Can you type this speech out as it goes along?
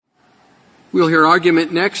We'll hear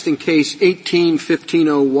argument next in Case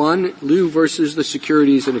 18-1501, Liu versus the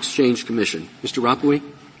Securities and Exchange Commission. Mr. Rapui.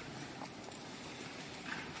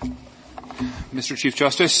 Mr. Chief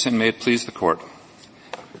Justice, and may it please the Court,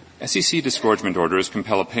 SEC disgorgement orders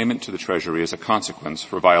compel a payment to the Treasury as a consequence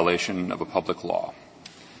for violation of a public law.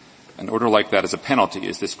 An order like that as a penalty,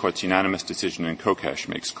 as this Court's unanimous decision in Kokesh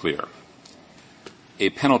makes clear. A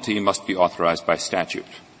penalty must be authorized by statute.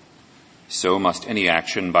 So must any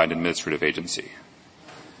action by an administrative agency.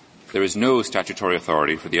 There is no statutory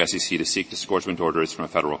authority for the SEC to seek disgorgement orders from a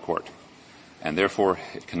federal court, and therefore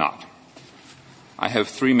it cannot. I have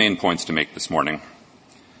three main points to make this morning.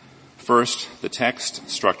 First, the text,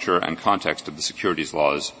 structure, and context of the securities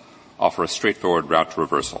laws offer a straightforward route to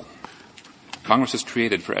reversal. Congress has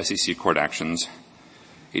created for SEC court actions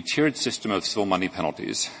a tiered system of civil money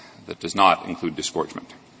penalties that does not include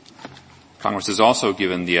disgorgement. Congress has also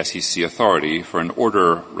given the SEC authority for an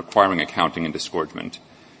order requiring accounting and disgorgement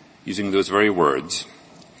using those very words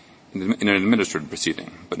in an administrative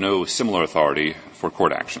proceeding, but no similar authority for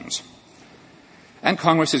court actions. And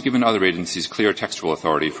Congress has given other agencies clear textual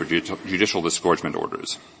authority for judicial disgorgement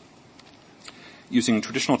orders. Using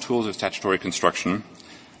traditional tools of statutory construction,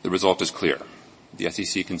 the result is clear. The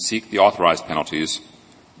SEC can seek the authorized penalties,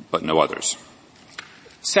 but no others.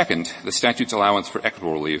 Second, the statute's allowance for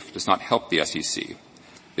equitable relief does not help the SEC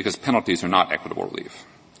because penalties are not equitable relief.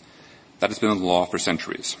 That has been the law for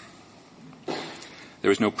centuries.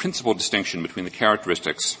 There is no principal distinction between the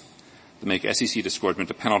characteristics that make SEC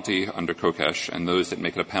disgorgement a penalty under Kokesh and those that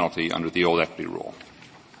make it a penalty under the old equity rule.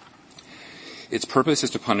 Its purpose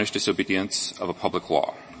is to punish disobedience of a public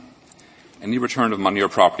law. Any return of money or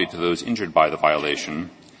property to those injured by the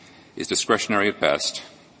violation is discretionary at best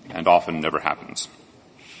and often never happens.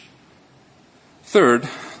 Third,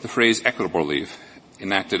 the phrase equitable relief,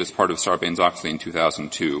 enacted as part of Sarbanes-Oxley in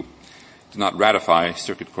 2002, did not ratify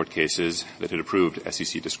circuit court cases that had approved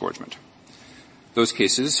SEC disgorgement. Those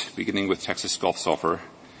cases, beginning with Texas Gulf Sulphur,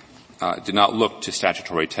 did not look to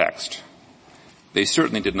statutory text. They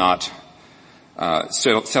certainly did not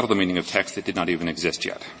settle the meaning of text that did not even exist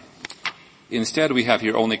yet. Instead, we have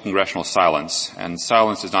here only congressional silence, and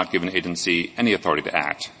silence does not give an agency any authority to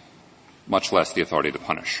act, much less the authority to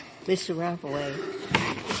punish. Mr. Rapaway,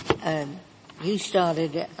 you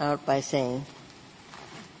started out by saying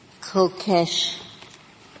Kokesh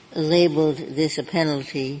labeled this a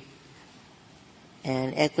penalty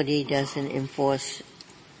and equity doesn't enforce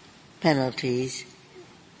penalties,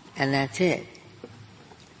 and that's it.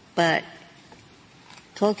 But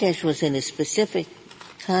Kokesh was in a specific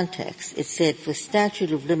context. It said for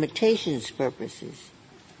statute of limitations purposes,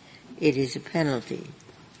 it is a penalty.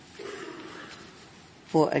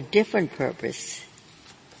 For a different purpose,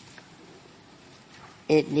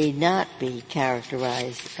 it need not be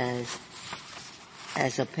characterized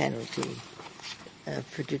as a penalty.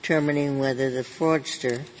 For determining whether the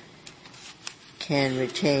fraudster can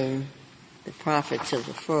retain the profits of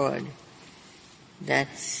the fraud,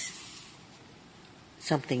 that's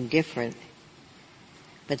something different.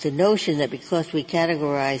 But the notion that because we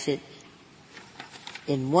categorize it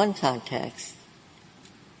in one context,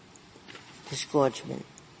 disgorgement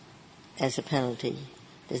as a penalty,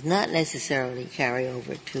 does not necessarily carry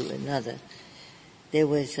over to another. There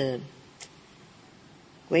was a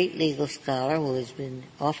great legal scholar who has been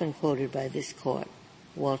often quoted by this court,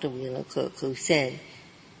 Walter Wheeler Cook, who said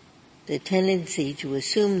the tendency to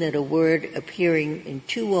assume that a word appearing in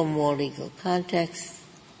two or more legal contexts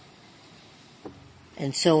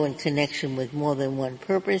and so in connection with more than one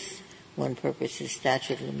purpose is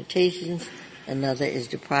statute of limitations, another is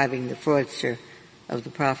depriving the fraudster of the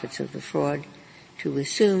profits of the fraud, to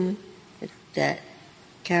assume that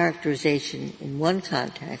characterization in one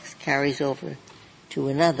context carries over to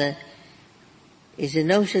another is a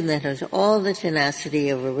notion that has all the tenacity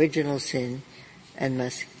of original sin and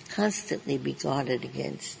must constantly be guarded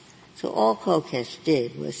against. So all Kokesh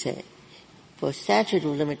did was say, for statute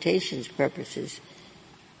of limitations purposes,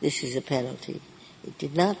 this is a penalty. It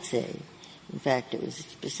did not say, in fact, it was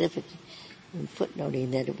specific in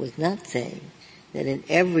footnoting that it was not saying that in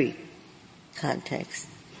every context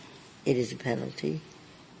it is a penalty.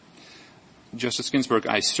 Justice Ginsburg,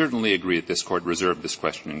 I certainly agree that this Court reserved this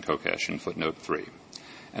question in Kokesh in footnote 3.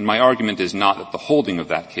 And my argument is not that the holding of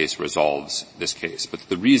that case resolves this case, but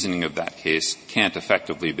the reasoning of that case can't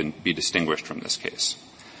effectively be distinguished from this case.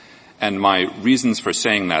 And my reasons for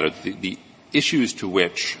saying that are the issues to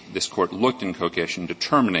which this Court looked in Kokesh in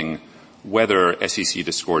determining whether SEC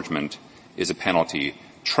disgorgement is a penalty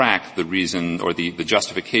track the reason or the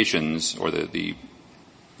justifications or the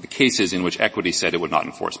cases in which equity said it would not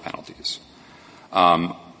enforce penalties.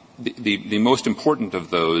 The most important of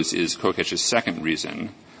those is Kokesh's second reason,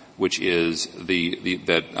 which is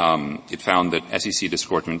that it found that SEC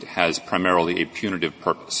disgorgement has primarily a punitive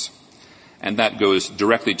purpose. And that goes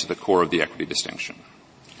directly to the core of the equity distinction.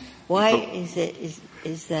 Why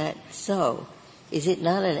is that so? Is it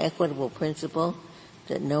not an equitable principle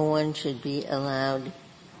that no one should be allowed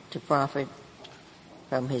to profit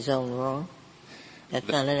from his own wrong? That's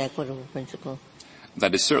not an equitable principle?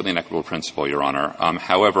 That is certainly an equitable principle, Your Honor.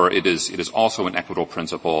 However, it is also an equitable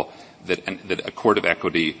principle that a court of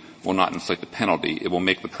equity will not inflict a penalty. It will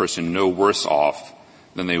make the person no worse off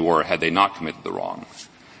than they were had they not committed the wrong.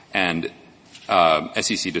 And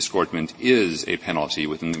SEC disgorgement is a penalty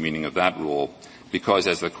within the meaning of that rule because,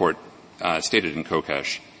 as the Court stated in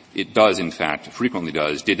Kokesh, it does, in fact, frequently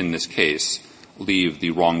did in this case, leave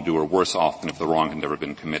the wrongdoer worse off than if the wrong had never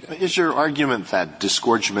been committed. Is your argument that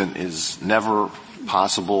disgorgement is never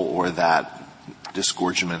possible or that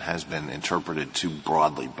disgorgement has been interpreted too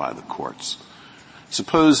broadly by the courts?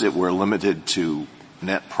 Suppose it were limited to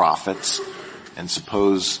net profits, and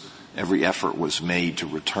suppose every effort was made to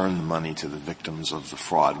return the money to the victims of the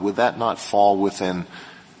fraud. Would that not fall within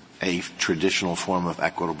a traditional form of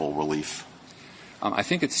equitable relief? I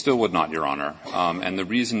think it still would not, Your Honor. And the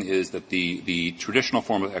reason is that the traditional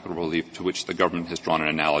form of equitable relief to which the government has drawn an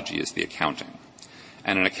analogy is the accounting.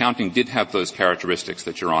 And an accounting did have those characteristics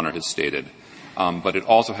that Your Honor has stated, but it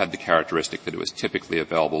also had the characteristic that it was typically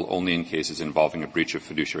available only in cases involving a breach of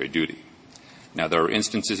fiduciary duty. Now, there are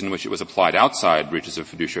instances in which it was applied outside breaches of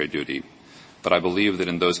fiduciary duty, but I believe that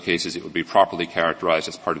in those cases it would be properly characterized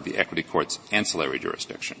as part of the equity court's ancillary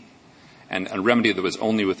jurisdiction. And a remedy that was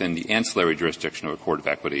only within the ancillary jurisdiction of a court of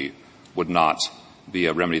equity would not be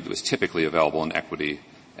a remedy that was typically available in equity,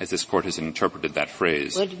 as this Court has interpreted that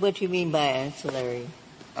phrase. What do you mean by ancillary?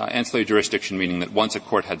 Ancillary jurisdiction meaning that once a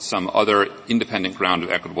court had some other independent ground of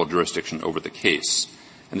equitable jurisdiction over the case,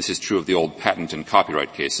 and this is true of the old patent and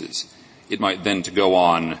copyright cases, it might then to go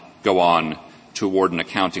on to award an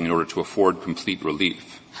accounting in order to afford complete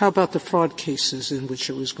relief. How about the fraud cases in which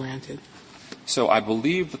it was granted? So I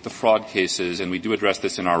believe that the fraud cases, and we do address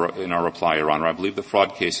this in our reply, Your Honor, I believe the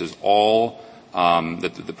fraud cases all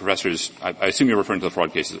that the professors, I assume you're referring to the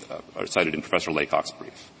fraud cases are cited in Professor Laycock's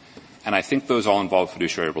brief. And I think those all involve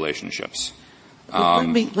fiduciary relationships. Let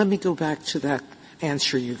me go back to that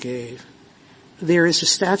answer you gave. There is a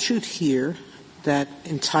statute here that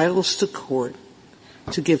entitles the court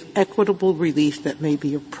to give equitable relief that may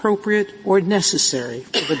be appropriate or necessary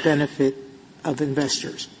for the benefit of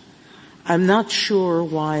investors. I'm not sure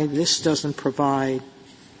why this doesn't provide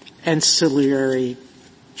ancillary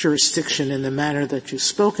jurisdiction in the manner that you've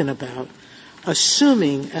spoken about,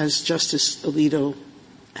 assuming, as Justice Alito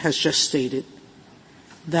has just stated,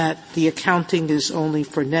 that the accounting is only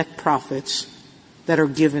for net profits that are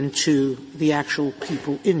given to the actual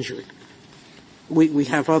people injured. We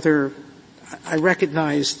have I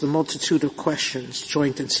recognize the multitude of questions,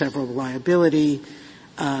 joint and several liability,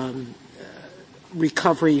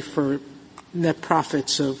 recovery for net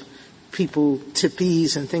profits of people,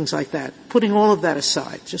 tippees and things like that. Putting all of that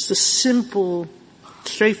aside, just a simple,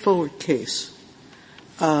 straightforward case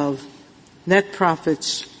of net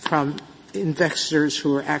profits from investors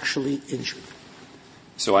who are actually injured.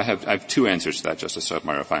 So I have two answers to that, Justice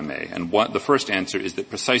Sotomayor, if I may. And the first answer is that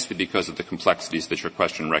precisely because of the complexities that your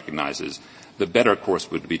question recognizes, the better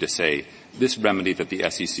course would be to say this remedy that the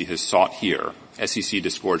SEC has sought here, SEC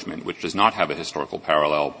disgorgement, which does not have a historical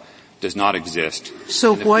parallel, does not exist.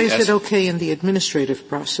 So why is it okay in the administrative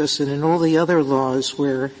process and in all the other laws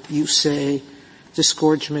where you say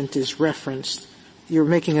disgorgement is referenced? You're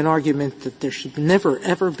making an argument that there should never,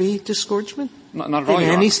 ever be disgorgement? Not at all, in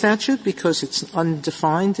Your any Honor. statute because it's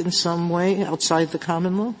undefined in some way outside the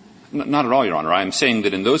common law? Not at all, Your Honor. I am saying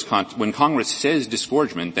that in those when Congress says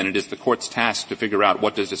disgorgement, then it is the Court's task to figure out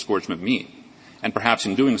what does disgorgement mean. And perhaps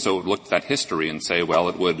in doing so, it would look at that history and say, well,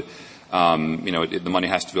 it would, the money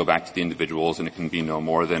has to go back to the individuals and it can be no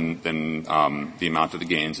more than the amount of the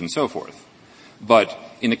gains and so forth. But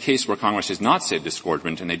in a case where Congress has not said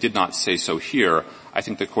disgorgement, and they did not say so here, I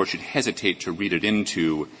think the Court should hesitate to read it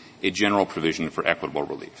into a general provision for equitable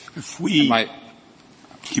relief. If we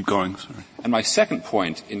keep going, sorry. And my second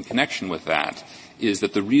point in connection with that is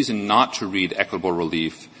that the reason not to read equitable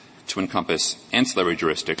relief to encompass ancillary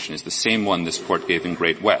jurisdiction is the same one this Court gave in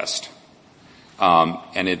Great West.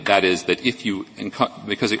 That is that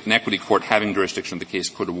because an equity court having jurisdiction of the case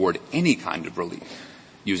could award any kind of relief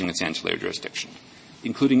using its ancillary jurisdiction,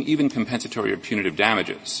 including even compensatory or punitive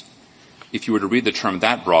damages. If you were to read the term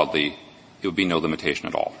that broadly, it would be no limitation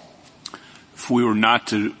at all. If we were not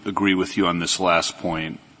to agree with you on this last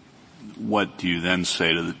point, what do you then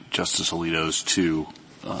say to Justice Alito's two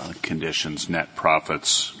conditions, net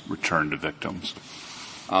profits, return to victims?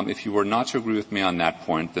 If you were not to agree with me on that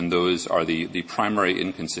point, then those are the primary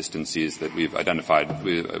inconsistencies that we've identified,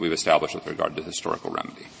 we've established with regard to the historical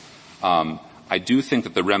remedy. I do think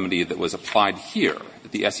that the remedy that was applied here,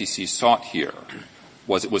 that the SEC sought here,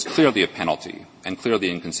 was clearly a penalty and clearly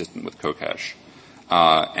inconsistent with Kokesh,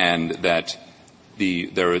 and that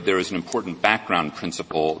there is an important background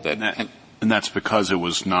principle that and that's because it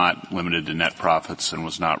was not limited to net profits and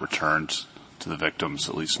was not returned to the victims,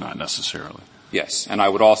 at least not necessarily. Yes, and I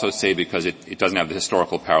would also say because it doesn't have the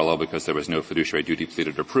historical parallel because there was no fiduciary duty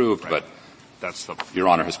pleaded or proved, right. But Your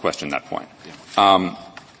Honor has questioned that point. Yeah.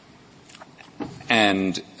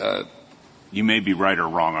 You may be right or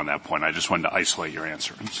wrong on that point. I just wanted to isolate your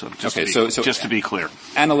answer. So just to be clear.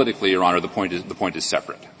 Analytically, Your Honor, the point is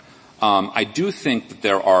separate. I do think that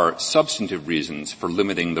there are substantive reasons for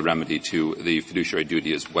limiting the remedy to the fiduciary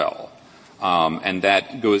duty as well. And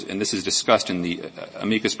this is discussed in the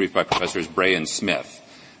amicus brief by Professors Bray and Smith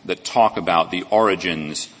that talk about the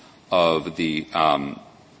origins of the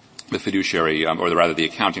fiduciary, or rather the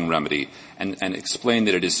accounting remedy, and explain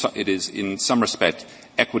that it is in some respect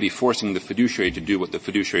equity forcing the fiduciary to do what the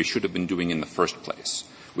fiduciary should have been doing in the first place,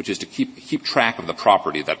 which is to keep track of the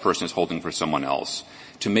property that person is holding for someone else,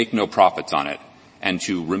 to make no profits on it, and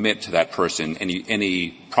to remit to that person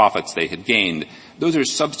any profits they had gained. Those are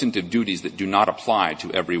substantive duties that do not apply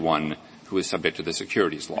to everyone who is subject to the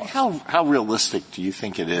securities laws. How realistic do you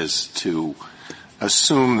think it is to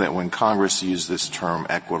assume that when Congress used this term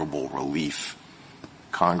equitable relief,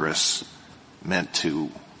 Congress meant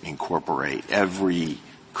to incorporate every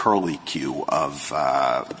curlicue of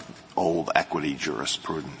old equity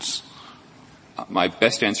jurisprudence? My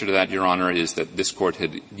best answer to that, Your Honor, is that this Court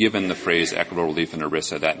had given the phrase equitable relief in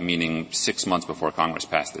ERISA that meaning 6 months before Congress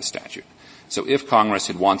passed this statute. So if Congress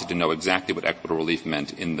had wanted to know exactly what equitable relief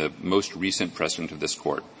meant in the most recent precedent of this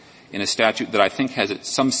Court, in a statute that I think has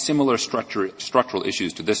some similar structural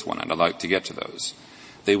issues to this one, and I'd like to get to those,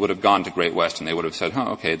 they would have gone to Great West and they would have said,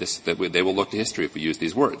 okay, they will look to history if we use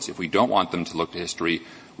these words. If we don't want them to look to history,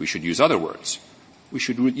 we should use other words. We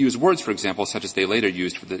should use words, for example, such as they later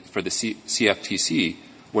used for the CFTC,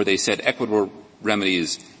 where they said equitable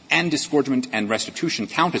remedies and disgorgement and restitution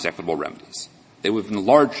count as equitable remedies. They would have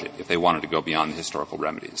enlarged it if they wanted to go beyond the historical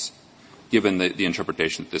remedies, given the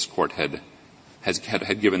interpretation that this Court had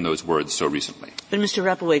given those words so recently. But, Mr.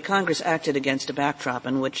 Rappaway, Congress acted against a backdrop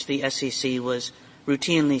in which the SEC was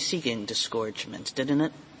routinely seeking disgorgement, didn't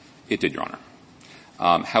it? It did, Your Honor.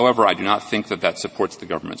 However, I do not think that supports the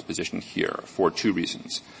government's position here for two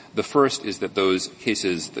reasons. The first is that those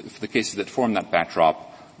cases, the cases that form that backdrop,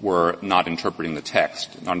 were not interpreting the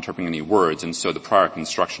text, not interpreting any words, and so the prior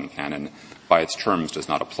construction canon, by its terms, does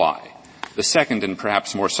not apply. The second, and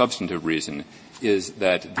perhaps more substantive reason, is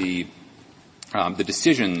that the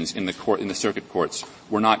decisions in the circuit courts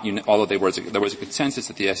were not, although there was a consensus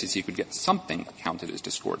that the SEC could get something counted as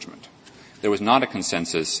disgorgement. There was not a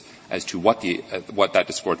consensus as to what that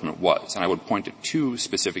disgorgement was, and I would point to two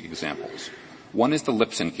specific examples. One is the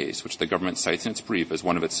Lipson case, which the government cites in its brief as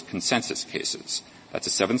one of its consensus cases. That's a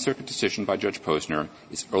Seventh Circuit decision by Judge Posner.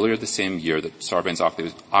 It's earlier the same year that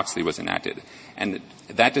Sarbanes-Oxley was enacted. And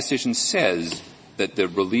that decision says that the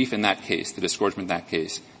relief in that case, the disgorgement in that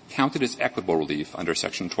case, counted as equitable relief under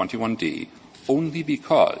Section 21D only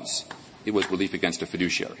because it was relief against a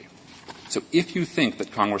fiduciary. So if you think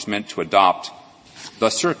that Congress meant to adopt the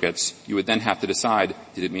circuits, you would then have to decide,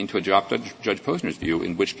 did it mean to adopt Judge Posner's view,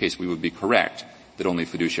 in which case we would be correct that only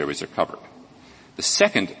fiduciaries are covered. The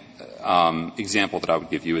second example that I would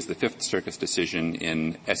give you is the Fifth Circuit's decision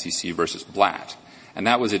in SEC versus Blatt. And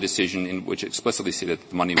that was a decision in which it explicitly stated that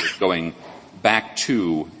the money was going back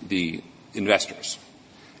to the investors.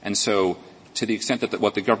 And so to the extent that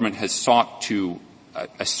what the government has sought to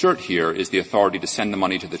assert here is the authority to send the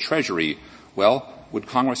money to the Treasury, well, would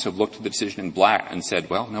Congress have looked at the decision in Blatt and said,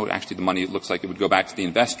 well, no, actually the money looks like it would go back to the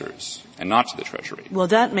investors and not to the Treasury? Well,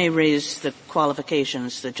 that may raise the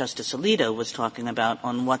qualifications that Justice Alito was talking about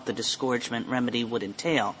on what the disgorgement remedy would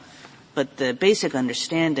entail. But the basic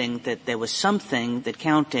understanding that there was something that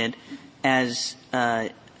counted as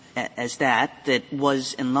that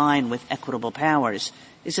was in line with equitable powers,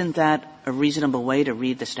 isn't that a reasonable way to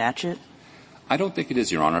read the statute? I don't think it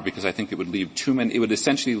is, Your Honor, because I think it would it would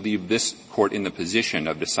essentially leave this Court in the position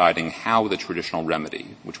of deciding how the traditional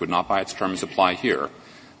remedy, which would not by its terms apply here.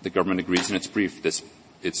 The government agrees in its brief that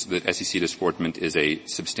SEC disgorgement is a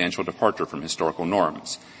substantial departure from historical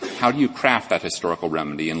norms. How do you craft that historical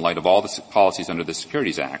remedy in light of all the policies under the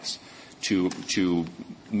Securities Acts to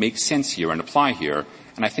make sense here and apply here,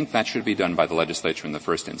 and I think that should be done by the legislature in the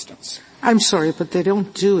first instance. I'm sorry, but they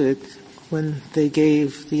don't do it when they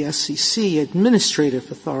gave the SEC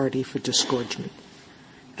administrative authority for disgorgement.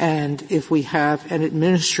 And if we have an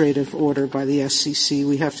administrative order by the SEC,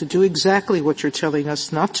 we have to do exactly what you're telling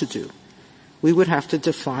us not to do. We would have to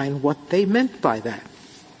define what they meant by that.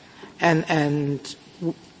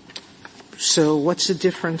 So what's the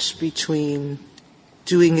difference between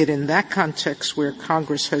doing it in that context where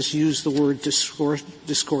Congress has used the word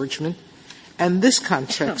disgorgement and this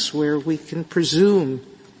context where we can presume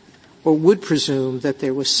or would presume that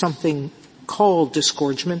there was something called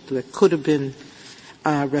disgorgement that could have been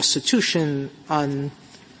restitution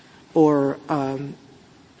or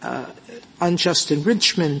unjust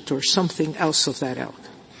enrichment or something else of that ilk?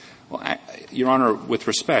 Well, Your Honor, with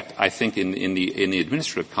respect, I think in the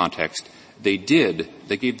administrative context, they gave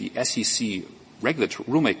the SEC regulatory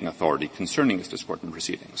rulemaking authority concerning its disgorgement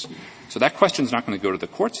proceedings. So that question is not going to go to the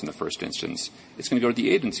courts in the first instance. It's going to go to the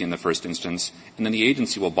agency in the first instance, and then the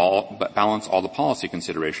agency will balance all the policy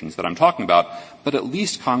considerations that I'm talking about. But at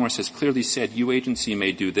least Congress has clearly said, you agency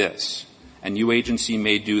may do this, and you agency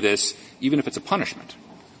may do this, even if it's a punishment,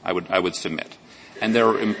 I would submit. And there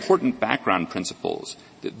are important background principles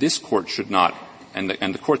that this court should not, and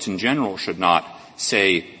the courts in general should not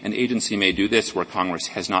say an agency may do this where Congress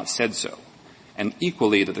has not said so. And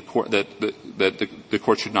equally that the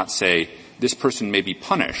court should not say this person may be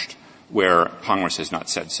punished where Congress has not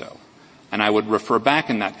said so. And I would refer back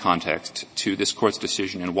in that context to this court's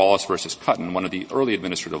decision in Wallace versus Cutton, one of the early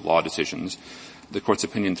administrative law decisions, the court's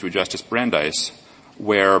opinion through Justice Brandeis,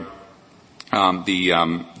 where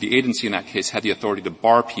the agency in that case had the authority to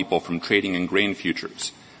bar people from trading in grain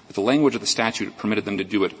futures. But the language of the statute permitted them to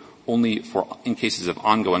do it only in cases of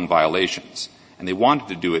ongoing violations. And they wanted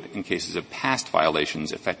to do it in cases of past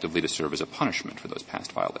violations, effectively to serve as a punishment for those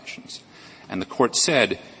past violations. And the court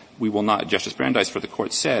said, Justice Brandeis for the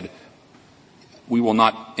court said, we will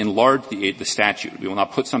not enlarge the statute. We will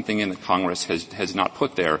not put something in that Congress has not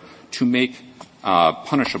put there to make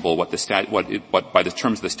punishable what by the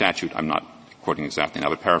terms of the statute, I'm not quoting exactly now,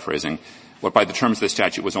 but paraphrasing, what by the terms of the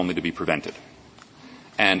statute was only to be prevented.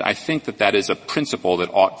 And I think that is a principle that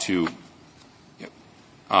ought to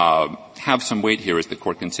have some weight here as the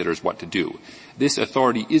court considers what to do. This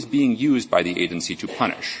authority is being used by the agency to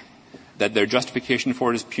punish. That their justification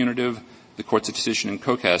for it is punitive. The court's decision in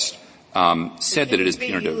Kokest said that it is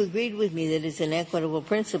punitive. You agreed with me that it's an equitable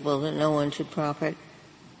principle that no one should profit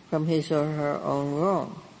from his or her own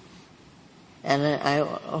wrong. And I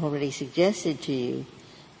already suggested to you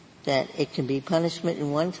that it can be punishment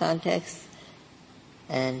in one context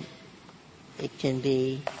and it can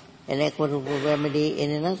be an equitable remedy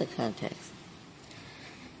in another context.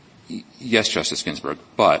 Yes, Justice Ginsburg,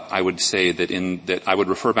 but I would say that I would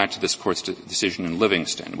refer back to this court's decision in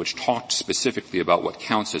Livingston, which talked specifically about what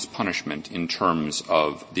counts as punishment in terms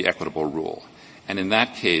of the equitable rule. And in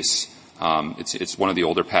that case, it's one of the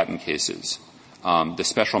older patent cases. The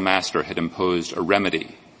special master had imposed a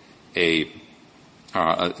remedy,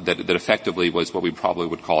 that effectively was what we probably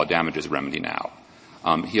would call a damages remedy now.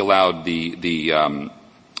 He allowed the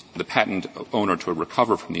patent owner to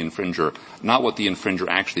recover from the infringer, not what the infringer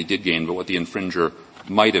actually did gain, but what the infringer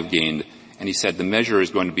might have gained. And he said the measure is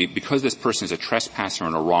going to be, because this person is a trespasser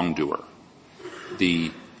and a wrongdoer,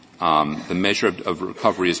 the measure of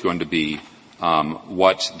recovery is going to be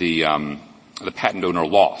what the patent owner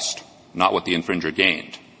lost, not what the infringer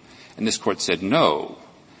gained. And this court said, no,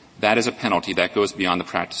 that is a penalty that goes beyond the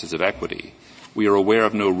practices of equity. We are aware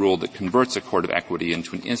of no rule that converts a court of equity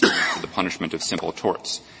into an instrument for the punishment of simple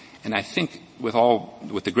torts. And I think with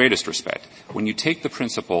the greatest respect, when you take the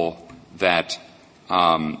principle that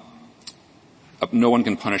no one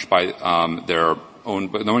can punish by their own,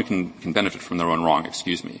 but no one can benefit from their own wrong,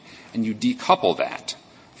 and you decouple that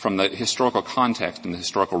from the historical context and the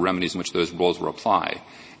historical remedies in which those rules were applied,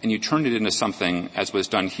 and you turn it into something, as was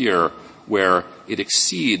done here, where it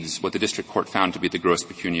exceeds what the district court found to be the gross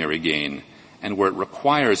pecuniary gain, and where it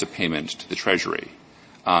requires a payment to the Treasury,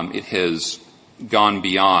 it has gone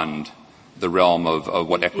beyond the realm of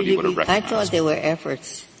what equity would have recognized. I thought there were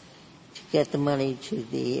efforts to get the money to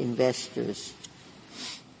the investors.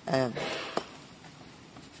 It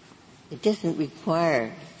doesn't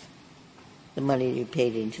require the money to be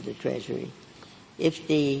paid into the Treasury. If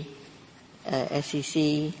the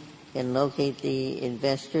SEC can locate the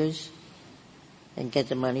investors and get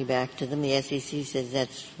the money back to them, the SEC says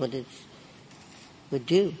that's what it would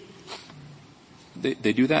do.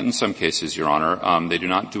 They do that in some cases, Your Honor. They do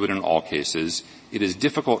not do it in all cases. It is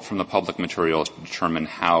difficult from the public materials to determine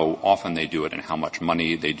how often they do it and how much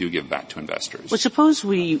money they do give back to investors. Well, suppose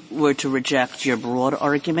we were to reject your broad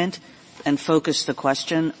argument and focus the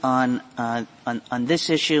question on this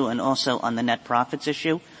issue and also on the net profits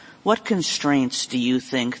issue. What constraints do you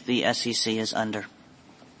think the SEC is under?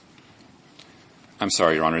 I'm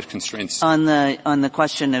sorry, Your Honor, constraints on the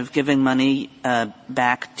question of giving money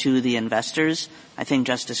back to the investors. I think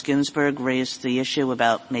Justice Ginsburg raised the issue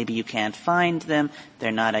about maybe you can't find them,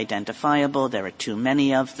 they're not identifiable, there are too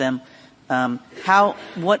many of them.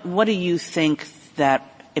 What do you think that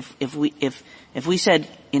if we said,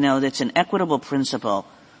 that's an equitable principle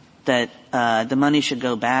that the money should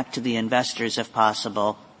go back to the investors if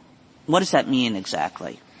possible, what does that mean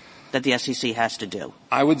exactly that the SEC has to do?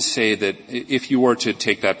 I would say that if you were to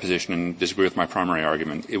take that position and disagree with my primary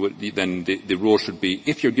argument, then the rule should be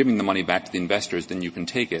if you're giving the money back to the investors, then you can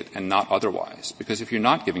take it and not otherwise. Because if you're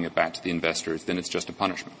not giving it back to the investors, then it's just a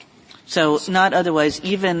punishment. So not otherwise,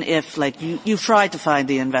 even if, you've tried to find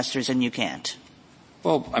the investors and you can't?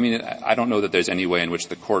 Well, I don't know that there's any way in which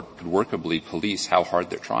the court could workably police how hard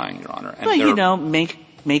they're trying, Your Honor. And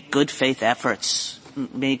make good faith efforts.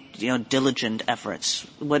 Make, diligent efforts.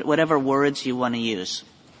 Whatever words you want to use.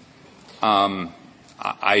 Your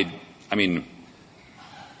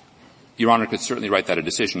Honor could certainly write that in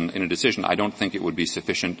a decision. I don't think it would be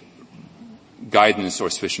sufficient guidance or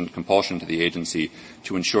sufficient compulsion to the agency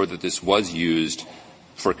to ensure that this was used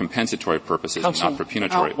for compensatory purposes and not for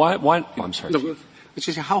punitory. I'm sorry. No, it's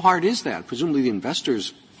just, how hard is that? Presumably the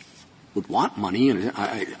investors would want money, and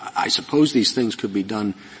I suppose these things could be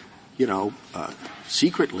done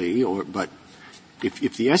secretly, but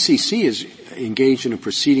if the SEC is engaged in a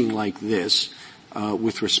proceeding like this,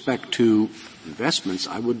 with respect to investments,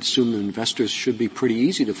 I would assume the investors should be pretty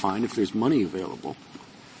easy to find if there's money available.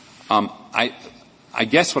 I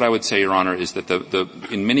guess what I would say, Your Honor, is that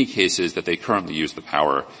in many cases that they currently use the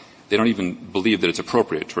power, they don't even believe that it's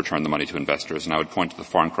appropriate to return the money to investors, and I would point to the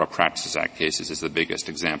Foreign Corrupt Practices Act cases as the biggest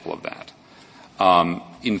example of that.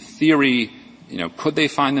 In theory, could they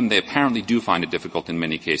find them? They apparently do find it difficult in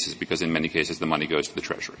many cases because in many cases the money goes to the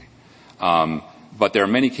Treasury. But there are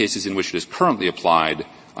many cases in which it is currently applied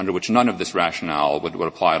under which none of this rationale would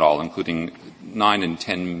apply at all, including 9 and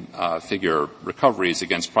 10 figure recoveries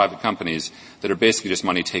against private companies that are basically just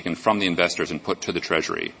money taken from the investors and put to the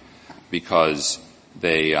Treasury because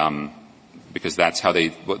that's how they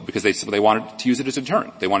wanted to use it as a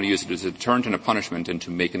deterrent. They wanted to use it as a deterrent and a punishment and to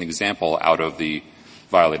make an example out of the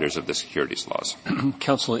violators of the securities laws.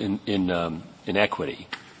 Counsel, in equity,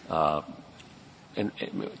 and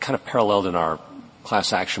kind of paralleled in our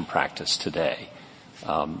class action practice today,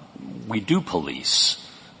 we do police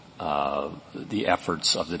the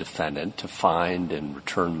efforts of the defendant to find and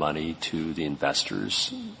return money to the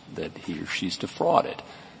investors that he or she's defrauded.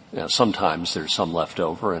 Now, sometimes there's some left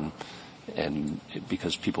over and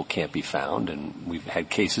because people can't be found, and we've had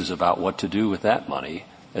cases about what to do with that money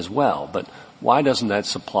as well. But why doesn't that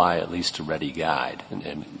supply at least a ready guide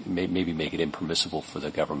and maybe make it impermissible for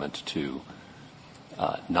the government to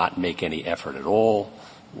not make any effort at all?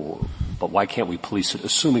 But why can't we police it,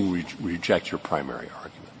 assuming we reject your primary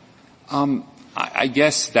argument? I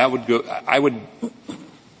guess that would go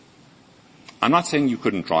I'm not saying you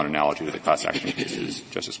couldn't draw an analogy to the class action cases,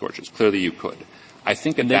 Justice Gorsuch. Clearly you could. I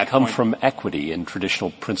think at that point, they come from equity and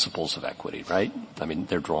traditional principles of equity, right?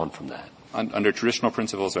 They're drawn from that. Under traditional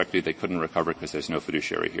principles of equity, they couldn't recover because there's no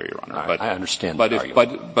fiduciary here, Your Honor. Right, I understand that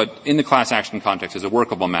argument. But in the class action context, as a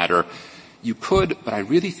workable matter, you could, but I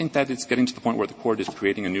really think that it's getting to the point where the court is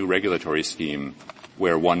creating a new regulatory scheme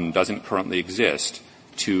where one doesn't currently exist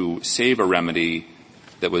to save a remedy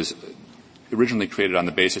that was originally created on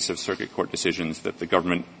the basis of circuit court decisions that the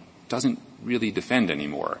government doesn't really defend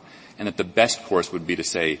anymore, and that the best course would be to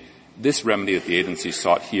say, this remedy that the agency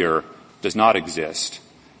sought here does not exist,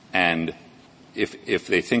 and if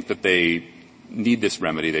they think that they need this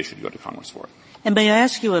remedy, they should go to Congress for it. And may I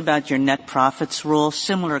ask you about your net profits rule?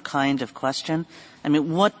 Similar kind of question.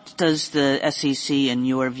 What does the SEC, in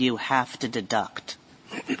your view, have to deduct?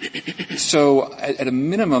 So, at a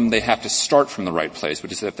minimum, they have to start from the right place,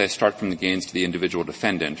 which is that they start from the gains to the individual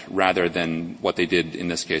defendant, rather than what they did in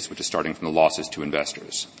this case, which is starting from the losses to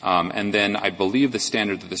investors. And then I believe the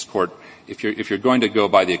standard that this court, if you're going to go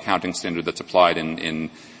by the accounting standard that's applied in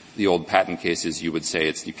the old patent cases, you would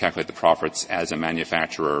say you calculate the profits as a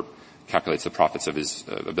manufacturer calculates the profits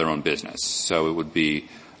of their own business. So it would be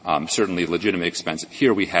certainly legitimate expense.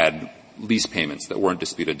 Here we had lease payments that weren't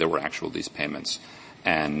disputed. There were actual lease payments.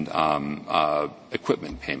 and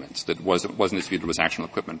equipment payments that wasn't disputed was actual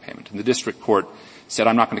equipment payment. And the district court said,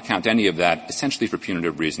 I'm not going to count any of that, essentially for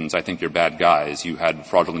punitive reasons. I think you're bad guys. You had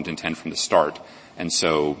fraudulent intent from the start, and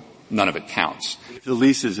so none of it counts. If the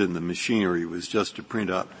leases and the machinery was just to print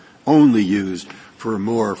up only used for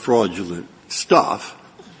more fraudulent stuff,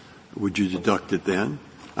 would you deduct it then?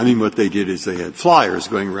 I mean, what they did is they had flyers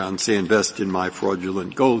going around saying, invest in my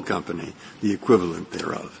fraudulent gold company, the equivalent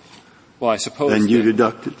thereof. Well, I suppose. Then you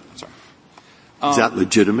deduct it? Sorry. Is that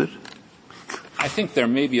legitimate? I think there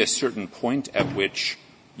may be a certain point at which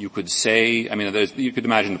you could say, I mean, you could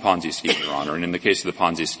imagine the Ponzi scheme, Your Honor, and in the case of the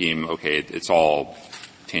Ponzi scheme, okay, it's all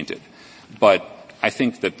tainted. But I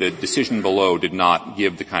think that the decision below did not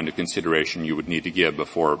give the kind of consideration you would need to give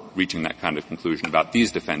before reaching that kind of conclusion about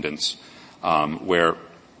these defendants, where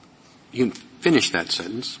you can finish that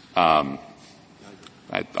sentence. I'll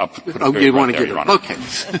put it oh, you want to there, get Your it? Honor. Okay.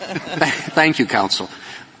 Thank you, counsel.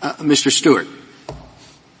 Mr. Stewart.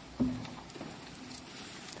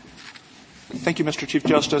 Thank you, Mr. Chief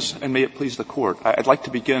Justice, and may it please the Court. I'd like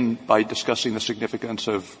to begin by discussing the significance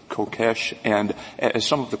of Kokesh, and as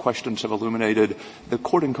some of the questions have illuminated, the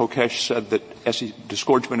Court in Kokesh said that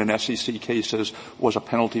disgorgement in SEC cases was a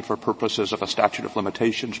penalty for purposes of a statute of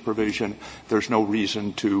limitations provision. There's no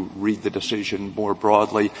reason to read the decision more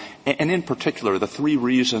broadly. And in particular, the three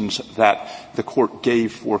reasons that the Court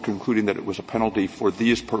gave for concluding that it was a penalty for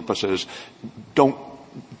these purposes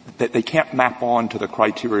that they can't map on to the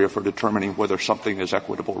criteria for determining whether something is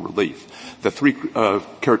equitable relief. The three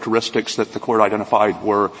characteristics that the Court identified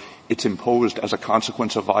were it's imposed as a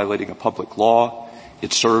consequence of violating a public law,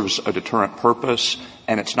 it serves a deterrent purpose,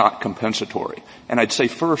 and it's not compensatory. And I'd say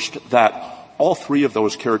first that all three of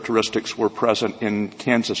those characteristics were present in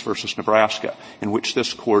Kansas versus Nebraska, in which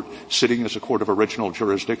this Court, sitting as a court of original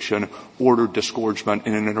jurisdiction, ordered disgorgement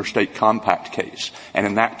in an interstate compact case. And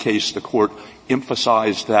in that case, the Court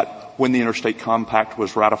emphasized that when the interstate compact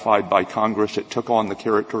was ratified by Congress, it took on the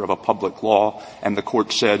character of a public law, and the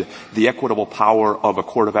Court said the equitable power of a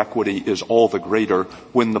court of equity is all the greater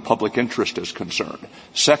when the public interest is concerned.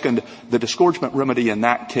 Second, the disgorgement remedy in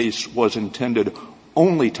that case was intended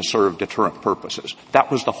only to serve deterrent purposes. That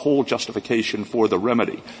was the whole justification for the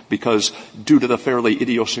remedy, because due to the fairly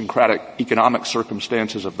idiosyncratic economic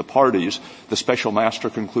circumstances of the parties, the special master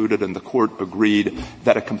concluded and the Court agreed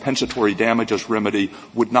that a compensatory damages remedy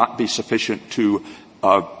would not be sufficient to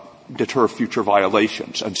deter future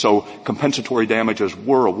violations. And so compensatory damages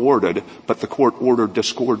were awarded, but the Court ordered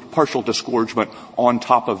partial disgorgement on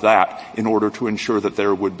top of that in order to ensure that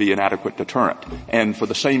there would be an adequate deterrent. And for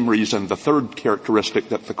the same reason, the third characteristic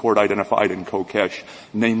that the Court identified in Kokesh,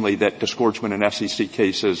 namely that disgorgement in SEC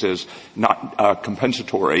cases is not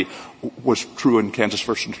compensatory, was true in Kansas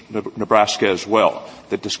versus Nebraska as well.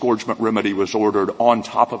 The disgorgement remedy was ordered on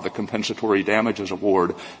top of the compensatory damages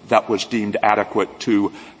award that was deemed adequate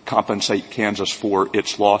to compensate Kansas for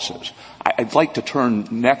its losses. I'd like to turn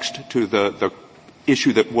next to the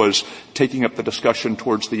issue that was taking up the discussion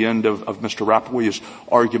towards the end of Mr. Rapoway's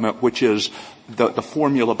argument, which is the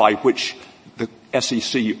formula by which the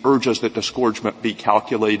SEC urges that disgorgement be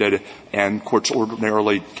calculated, and courts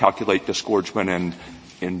ordinarily calculate disgorgement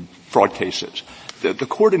in fraud cases. The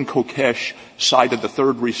Court in Kokesh cited the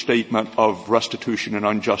third restatement of restitution and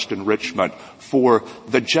unjust enrichment for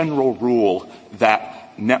the general rule that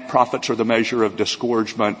net profits are the measure of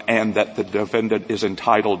disgorgement and that the defendant is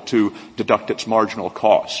entitled to deduct its marginal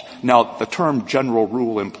costs. Now, the term general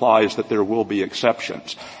rule implies that there will be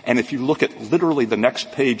exceptions. And if you look at literally the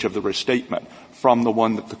next page of the restatement from the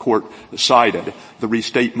one that the Court cited, the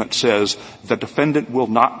restatement says the defendant will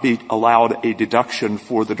not be allowed a deduction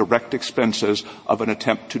for the direct expenses of an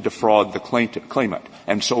attempt to defraud the claimant.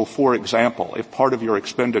 And so, for example, if part of your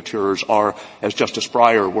expenditures are, as Justice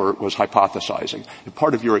Breyer was hypothesizing, if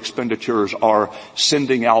part of your expenditures are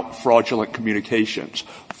sending out fraudulent communications,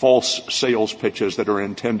 false sales pitches that are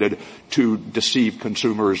intended to deceive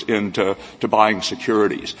consumers into buying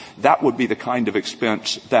securities, that would be the kind of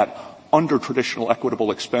expense that under traditional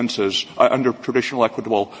equitable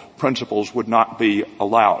principles would not be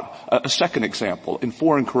allowed. A second example, in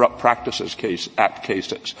Foreign Corrupt Practices Act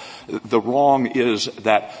cases, the wrong is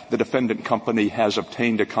that the defendant company has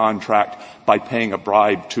obtained a contract by paying a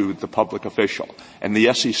bribe to the public official. And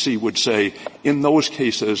the SEC would say, in those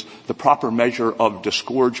cases, the proper measure of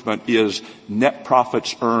disgorgement is net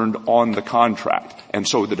profits earned on the contract. And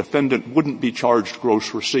so the defendant wouldn't be charged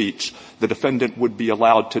gross receipts. The defendant would be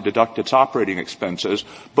allowed to deduct its operating expenses,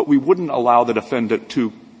 but we wouldn't allow the defendant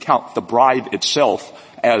to count the bribe itself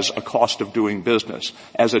as a cost of doing business,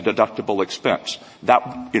 as a deductible expense.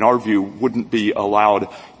 That, in our view, wouldn't be allowed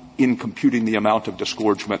in computing the amount of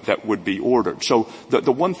disgorgement that would be ordered. So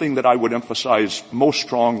the one thing that I would emphasize most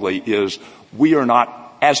strongly is we are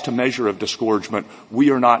not, as to measure of disgorgement,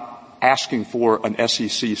 we are not asking for an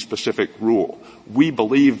SEC-specific rule. We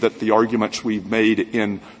believe that the arguments we've made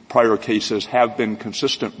in prior cases have been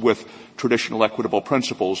consistent with traditional equitable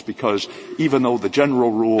principles, because even though the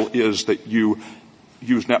general rule is that you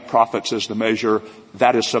use net profits as the measure,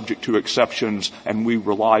 that is subject to exceptions, and we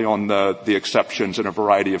rely on the exceptions in a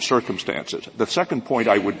variety of circumstances. The second point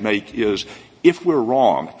I would make is, if we're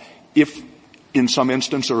wrong, if in some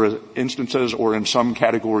instances or in some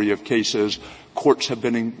category of cases, courts have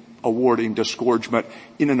been awarding disgorgement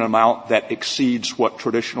in an amount that exceeds what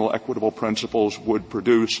traditional equitable principles would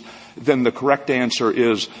produce, then the correct answer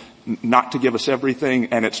is not to give us everything,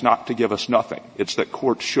 and it's not to give us nothing. It's that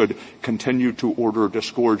courts should continue to order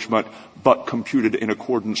disgorgement, but computed in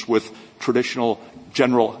accordance with traditional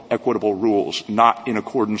general equitable rules, not in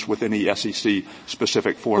accordance with any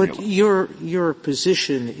SEC-specific formula. But your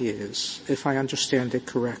position is, if I understand it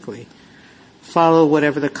correctly, follow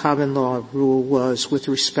whatever the common law rule was with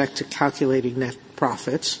respect to calculating net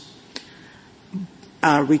profits,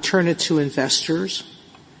 return it to investors,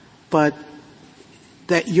 but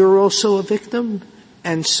that you're also a victim,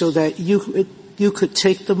 and so that you could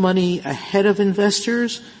take the money ahead of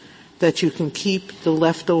investors, that you can keep the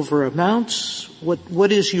leftover amounts?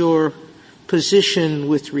 What is your position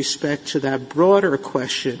with respect to that broader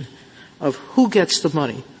question of who gets the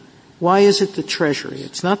money? Why is it the Treasury?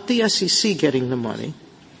 It's not the SEC getting the money.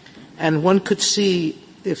 And one could see,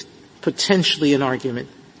 if potentially an argument,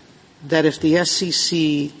 that if the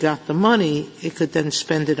SEC got the money, it could then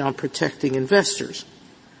spend it on protecting investors.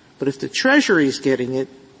 But if the Treasury is getting it,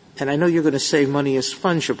 and I know you're going to say money is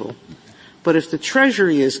fungible, but if the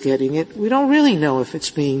Treasury is getting it, we don't really know if it's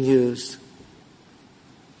being used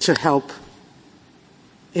to help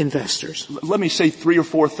investors. Let me say 3 or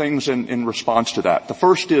 4 things in response to that. The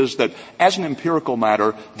first is that, as an empirical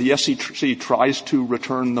matter, the SEC tries to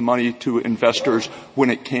return the money to investors when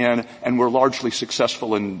it can, and we're largely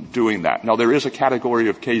successful in doing that. Now, there is a category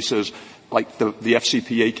of cases like the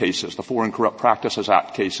FCPA cases, the Foreign Corrupt Practices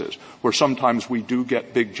Act cases, where sometimes we do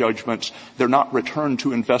get big judgments. They're not returned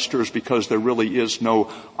to investors because there really is no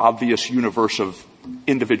obvious universe of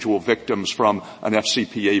individual victims from an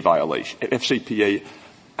FCPA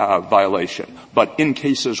violation. But in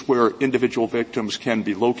cases where individual victims can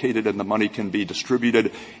be located and the money can be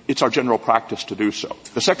distributed, it's our general practice to do so.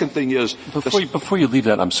 The second thing is... Before you leave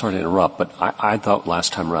that, I'm sorry to interrupt, but I thought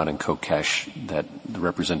last time around in Kokesh that the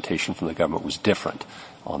representation from the government was different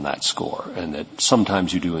on that score, and that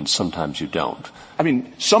sometimes you do and sometimes you don't. I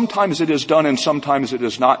mean, sometimes it is done and sometimes it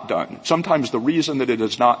is not done. Sometimes the reason that it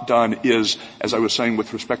is not done is, as I was saying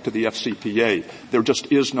with respect to the FCPA, there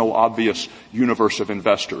just is no obvious universe of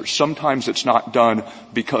investors. Sometimes it's not done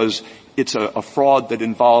because it's a fraud that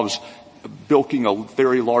involves bilking a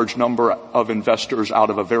very large number of investors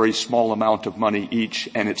out of a very small amount of money each,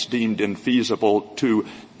 and it's deemed infeasible to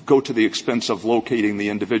go to the expense of locating the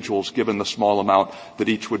individuals given the small amount that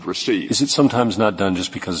each would receive. Is it sometimes not done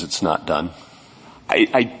just because it's not done?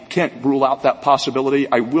 I can't rule out that possibility.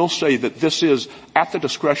 I will say that this is at the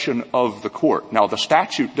discretion of the court. Now, the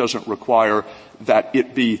statute doesn't require that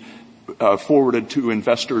it be forwarded to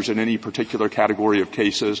investors in any particular category of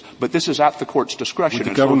cases, but this is at the court's discretion. Would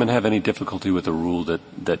the government have any difficulty with the rule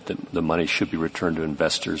that the money should be returned to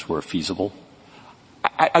investors where feasible?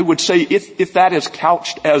 I would say if that is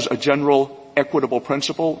couched as a general equitable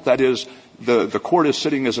principle, that is, the court is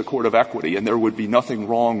sitting as a court of equity, and there would be nothing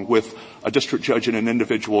wrong with a district judge in an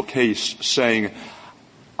individual case saying,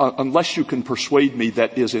 unless you can persuade me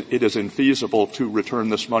that it is infeasible to return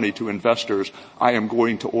this money to investors, I am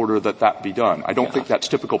going to order that be done. I don't think that's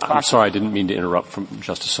typical practice. I'm sorry, I didn't mean to interrupt from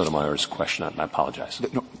Justice Sotomayor's question. I apologize.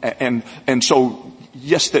 No, and so,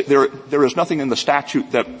 yes, there is nothing in the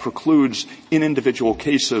statute that precludes in individual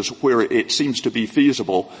cases where it seems to be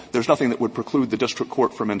feasible. There's nothing that would preclude the district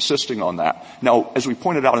court from insisting on that. Now, as we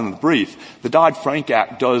pointed out in the brief, the Dodd-Frank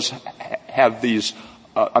Act does have these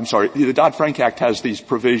the Dodd-Frank Act has these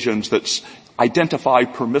provisions that identify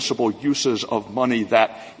permissible uses of money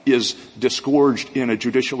that is disgorged in a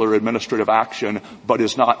judicial or administrative action but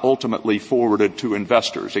is not ultimately forwarded to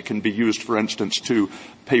investors. It can be used, for instance, to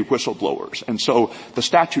pay whistleblowers. And so the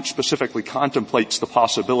statute specifically contemplates the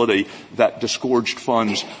possibility that disgorged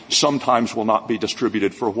funds sometimes will not be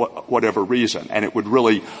distributed for whatever reason. And it would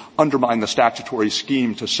really undermine the statutory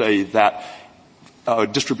scheme to say that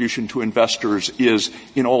distribution to investors is,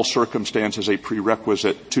 in all circumstances, a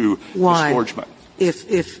prerequisite to disgorgement.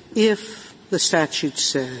 If the statute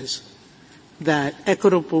says that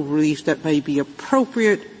equitable relief that may be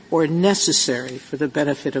appropriate or necessary for the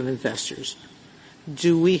benefit of investors.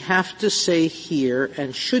 Do we have to say here,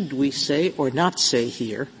 and should we say or not say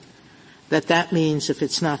here, that that means if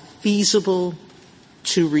it's not feasible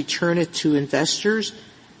to return it to investors,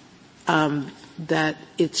 that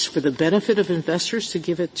it's for the benefit of investors to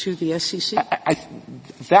give it to the SEC?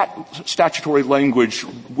 That statutory language,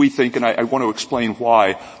 we think, and I want to explain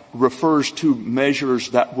why, refers to measures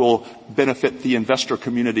that will benefit the investor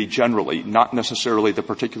community generally, not necessarily the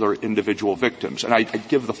particular individual victims. And I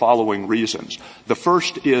give the following reasons. The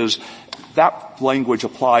first is that language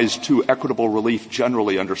applies to equitable relief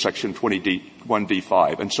generally under Section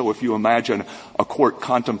 21D5. And so if you imagine a court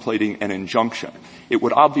contemplating an injunction, it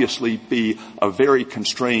would obviously be a very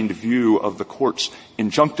constrained view of the court's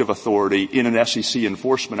injunctive authority in an SEC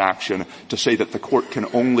enforcement action to say that the court can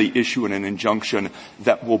only issue an injunction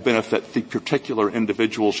that will benefit the particular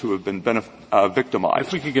individuals who have been victimized.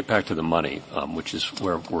 If we could get back to the money, which is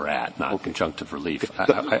where we're at, not conjunctive relief.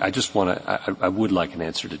 I would like an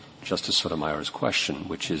answer to Justice Sotomayor's question,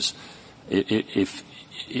 which is, if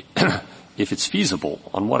it's feasible,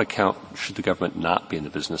 on what account should the government not be in the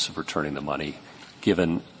business of returning the money,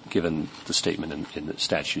 given the statement in the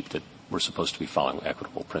statute that we're supposed to be following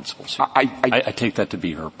equitable principles? I take that to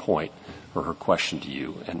be her point or her question to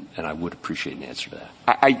you, and I would appreciate an answer to that.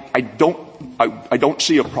 I don't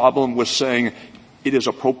see a problem with saying it is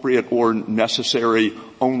appropriate or necessary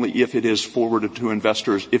only if it is forwarded to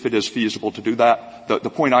investors, if it is feasible to do that. The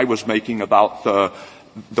point I was making about the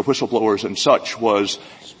whistleblowers and such was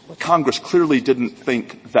Congress clearly didn't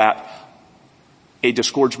think that a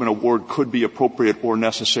disgorgement award could be appropriate or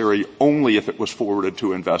necessary only if it was forwarded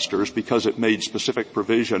to investors, because it made specific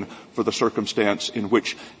provision for the circumstance in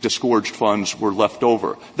which disgorged funds were left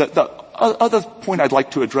over. The other point I'd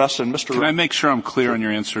like to address, and Mr. Can I make sure I'm clear on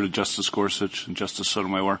your answer to Justice Gorsuch and Justice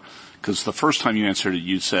Sotomayor? Because the first time you answered it,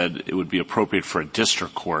 you said it would be appropriate for a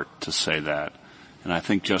district court to say that. And I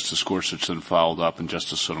think Justice Gorsuch then followed up, and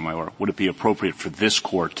Justice Sotomayor, would it be appropriate for this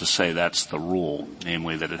court to say that's the rule,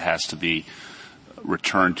 namely that it has to be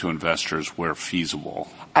returned to investors where feasible?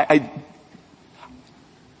 I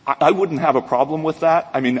wouldn't have a problem with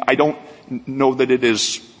that. I mean, I don't know that it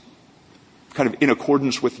is kind of in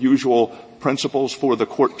accordance with usual principles for the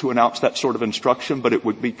court to announce that sort of instruction, but it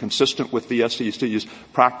would be consistent with the SEC's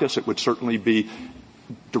practice. It would certainly be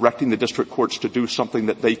directing the district courts to do something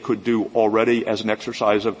that they could do already as an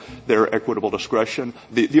exercise of their equitable discretion.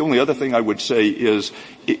 The only other thing I would say is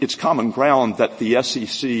it's common ground that the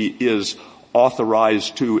SEC is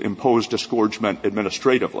authorized to impose disgorgement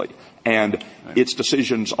administratively. And its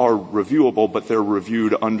decisions are reviewable, but they're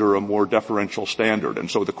reviewed under a more deferential standard.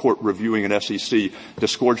 And so the court reviewing an SEC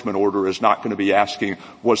disgorgement order is not going to be asking,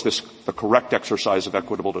 was this the correct exercise of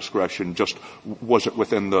equitable discretion? Just was it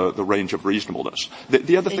within the range of reasonableness?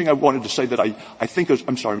 The other thing I wanted to say that I think is,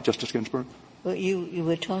 I'm sorry, Justice Ginsburg? Well, you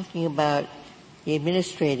were talking about the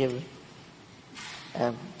administrative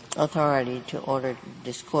authority to order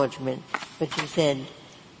disgorgement, but you said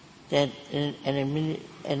that an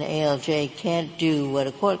ALJ can't do what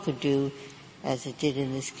a court could do, as it did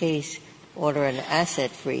in this case, order an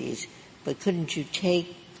asset freeze. But couldn't you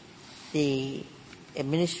take the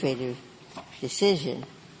administrative decision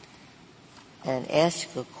and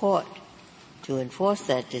ask the court to enforce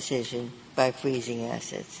that decision by freezing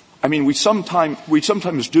assets? I mean, we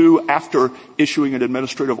sometimes do, after issuing an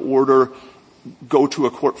administrative order, go to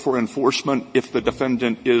a court for enforcement if the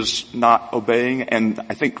defendant is not obeying. And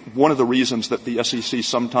I think one of the reasons that the SEC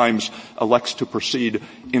sometimes elects to proceed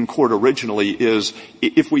in court originally is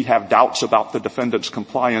if we have doubts about the defendant's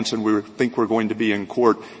compliance and we think we're going to be in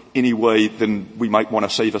court anyway, then we might want to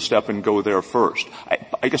save a step and go there first.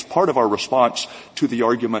 I guess part of our response to the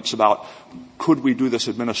arguments about could we do this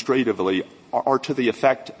administratively are to the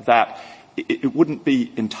effect that it wouldn't be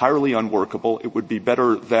entirely unworkable. It would be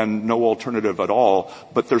better than no alternative at all,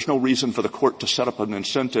 but there's no reason for the court to set up an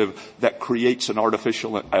incentive that creates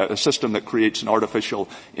a system that creates an artificial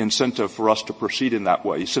incentive for us to proceed in that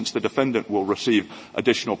way, since the defendant will receive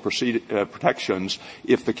additional protections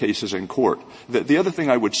if the case is in court. The other thing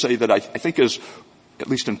I would say that I think is, at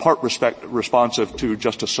least in part responsive to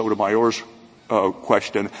Justice Sotomayor's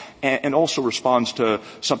question, and also responds to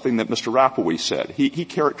something that Mr. Rapoport said. He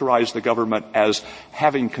characterized the government as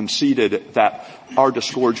having conceded that our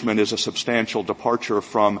disgorgement is a substantial departure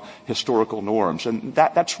from historical norms, and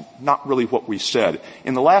that's not really what we said.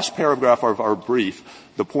 In the last paragraph of our brief,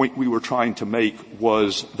 the point we were trying to make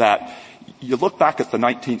was that you look back at the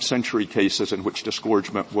 19th century cases in which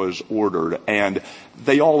disgorgement was ordered, and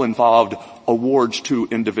they all involved awards to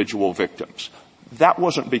individual victims. That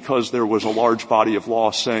wasn't because there was a large body of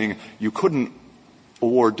law saying you couldn't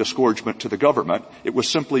award disgorgement to the government. It was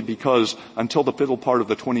simply because until the middle part of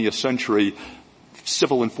the 20th century,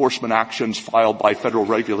 civil enforcement actions filed by federal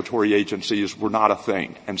regulatory agencies were not a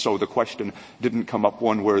thing. And so the question didn't come up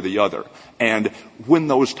one way or the other. And when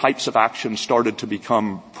those types of actions started to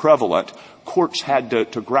become prevalent, courts had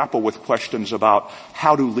to grapple with questions about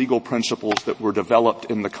how do legal principles that were developed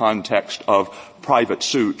in the context of private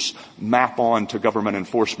suits map on to government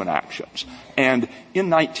enforcement actions. And in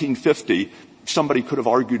 1950, somebody could have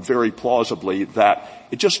argued very plausibly that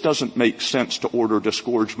it just doesn't make sense to order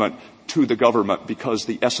disgorgement to the government because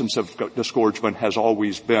the essence of disgorgement has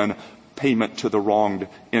always been payment to the wronged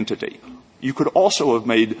entity. You could also have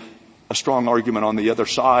made a strong argument on the other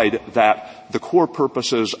side that the core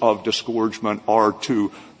purposes of disgorgement are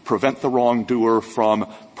to prevent the wrongdoer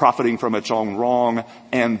from profiting from its own wrong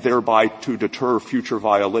and thereby to deter future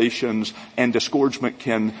violations, and disgorgement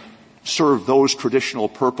can serve those traditional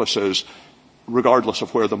purposes regardless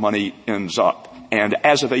of where the money ends up. And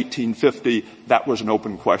as of 1850, that was an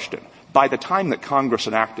open question. By the time that Congress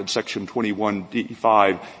enacted Section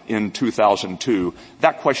 21D5 in 2002,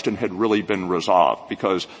 that question had really been resolved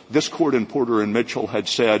because this court in Porter and Mitchell had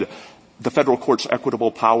said the federal court's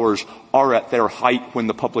equitable powers are at their height when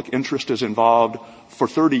the public interest is involved. For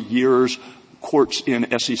 30 years, courts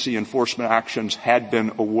in SEC enforcement actions had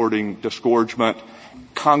been awarding disgorgement.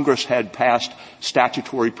 Congress had passed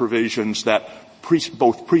statutory provisions that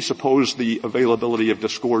both presuppose the availability of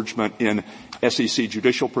disgorgement in SEC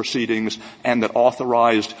judicial proceedings and that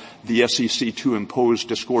authorized the SEC to impose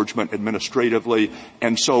disgorgement administratively.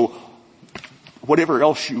 And so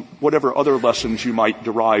whatever other lessons you might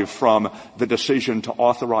derive from the decision to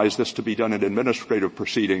authorize this to be done in administrative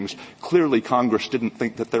proceedings, clearly Congress didn't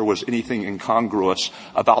think that there was anything incongruous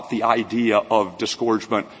about the idea of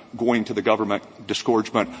disgorgement going to the government,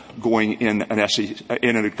 disgorgement going in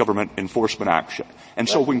a government enforcement action. And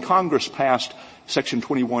so when Congress passed Section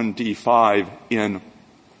 21D5 in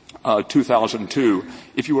 2002,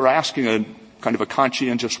 if you were asking a kind of a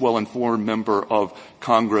conscientious, well-informed member of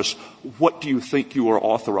Congress, what do you think you are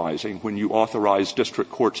authorizing when you authorize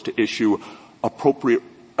district courts to issue appropriate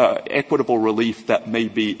equitable relief that may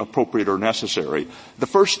be appropriate or necessary? The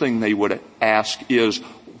first thing they would ask is,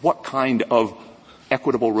 what kind of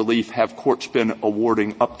equitable relief have courts been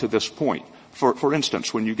awarding up to this point? For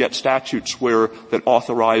instance, when you get statutes that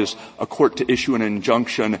authorize a court to issue an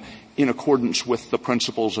injunction in accordance with the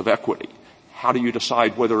principles of equity, how do you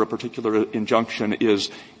decide whether a particular injunction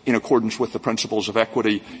is in accordance with the principles of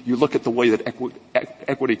equity? You look at the way that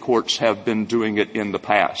equity courts have been doing it in the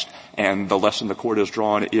past. And the lesson the court has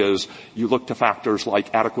drawn is you look to factors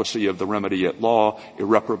like adequacy of the remedy at law,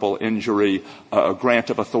 irreparable injury, a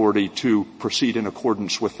grant of authority to proceed in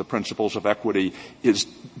accordance with the principles of equity is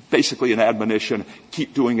basically an admonition,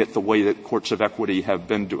 keep doing it the way that courts of equity have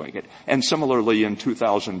been doing it. And similarly in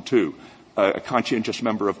 2002, a conscientious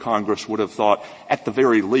member of Congress would have thought, at the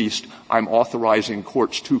very least, I'm authorizing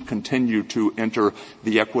courts to continue to enter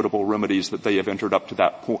the equitable remedies that they have entered up to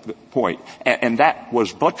that point. And that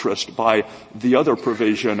was buttressed by the other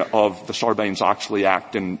provision of the Sarbanes-Oxley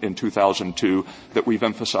Act in 2002 that we've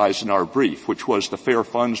emphasized in our brief, which was the fair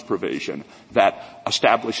funds provision that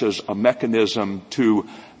establishes a mechanism to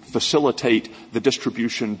facilitate the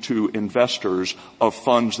distribution to investors of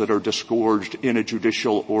funds that are disgorged in a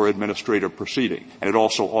judicial or administrative proceeding. And it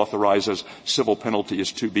also authorizes civil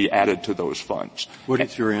penalties to be added to those funds. What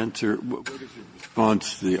is your answer? What is your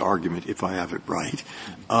response to the argument, if I have it right,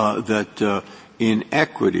 that in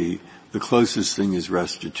equity, the closest thing is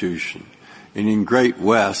restitution? And in Great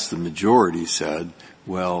West, the majority said,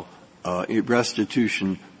 well,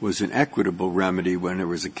 restitution was an equitable remedy when there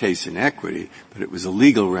was a case in equity, but it was a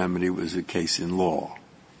legal remedy, it was a case in law.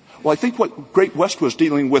 Well, I think what Great West was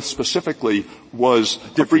dealing with specifically was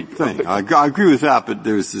different thing. I agree with that, but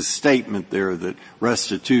there's this statement there that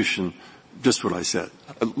restitution, just what I said.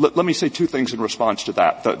 Let me say two things in response to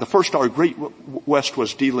that. The first are Great West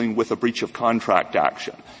was dealing with a breach of contract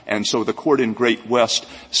action. And so the court in Great West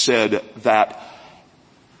said that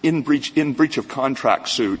in breach of contract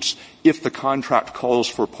suits, if the contract calls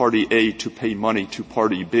for party A to pay money to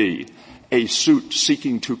party B, a suit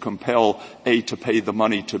seeking to compel A to pay the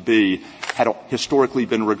money to B had historically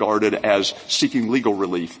been regarded as seeking legal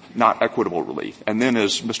relief, not equitable relief. And then,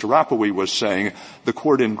 as Mr. Rapoport was saying, the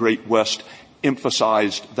court in Great West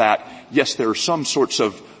emphasized that, yes, there are some sorts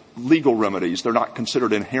of legal remedies. They're not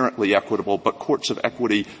considered inherently equitable, but courts of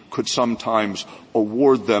equity could sometimes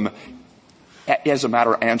award them as a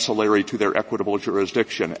matter ancillary to their equitable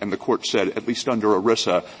jurisdiction. And the court said, at least under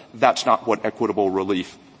ERISA, that's not what equitable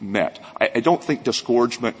relief meant. I don't think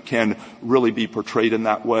disgorgement can really be portrayed in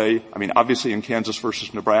that way. I mean, obviously in Kansas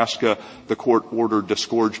versus Nebraska, the court ordered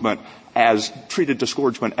treated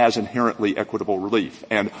disgorgement as inherently equitable relief.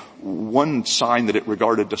 And one sign that it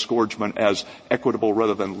regarded disgorgement as equitable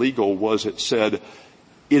rather than legal was it said,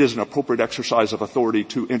 it is an appropriate exercise of authority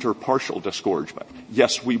to enter partial disgorgement.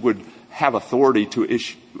 Yes, we would have authority to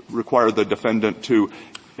require the defendant to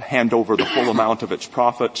hand over the full amount of its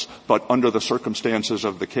profits, but under the circumstances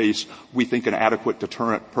of the case, we think an adequate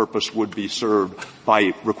deterrent purpose would be served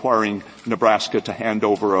by requiring Nebraska to hand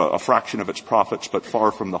over a fraction of its profits, but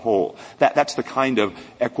far from the whole. That's the kind of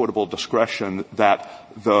equitable discretion that's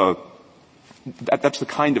the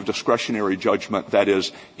kind of discretionary judgment that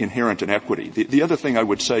is inherent in equity. The other thing I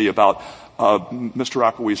would say about Mr.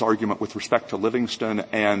 Appleby's argument with respect to Livingston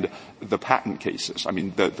and the patent cases, I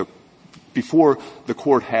mean, before the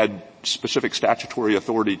court had specific statutory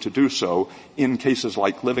authority to do so, in cases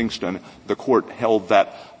like Livingston, the court held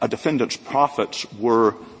that a defendant's profits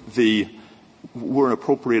were an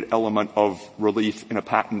appropriate element of relief in a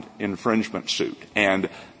patent infringement suit. And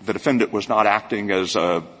the defendant was not acting as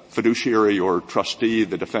a fiduciary or trustee.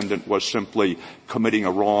 The defendant was simply committing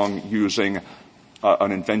a wrong using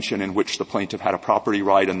an invention in which the plaintiff had a property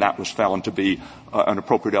right, and that was found to be an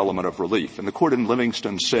appropriate element of relief. And the court in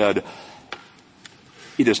Livingston said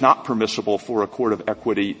it is not permissible for a court of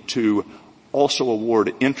equity to also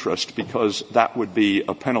award interest because that would be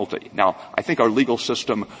a penalty. Now, I think our legal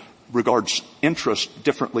system regards interest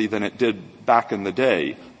differently than it did back in the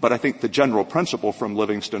day, but I think the general principle from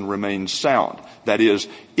Livingston remains sound. That is,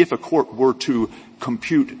 if a court were to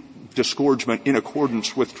compute disgorgement in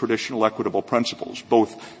accordance with traditional equitable principles,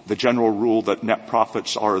 both the general rule that net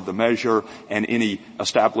profits are the measure and any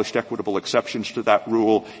established equitable exceptions to that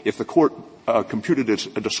rule, if the court computed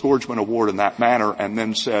a disgorgement award in that manner and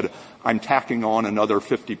then said, I'm tacking on another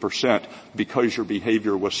 50% because your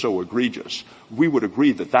behavior was so egregious, we would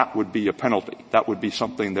agree that that would be a penalty. That would be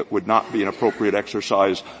something that would not be an appropriate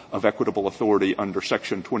exercise of equitable authority under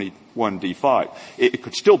Section 21D5. It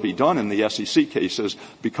could still be done in the SEC cases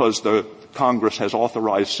because the Congress has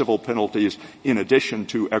authorized civil penalties in addition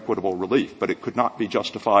to equitable relief, but it could not be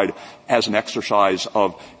justified as an exercise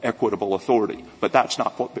of equitable authority. But that's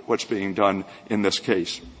not what's being done in this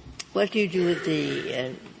case. What do you do with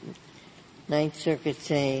the Ninth Circuit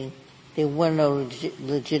saying there were no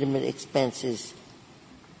legitimate expenses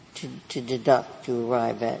to deduct to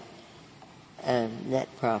arrive at net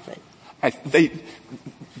profit?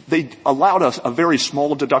 They allowed us a very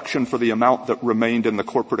small deduction for the amount that remained in the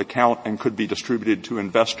corporate account and could be distributed to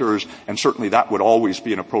investors, and certainly that would always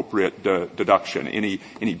be an appropriate deduction,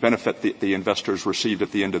 any benefit the investors received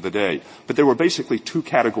at the end of the day. But there were basically two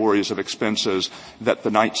categories of expenses that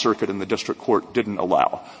the Ninth Circuit and the District Court didn't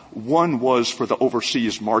allow. One was for the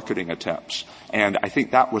overseas marketing attempts, and I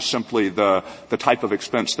think that was simply the type of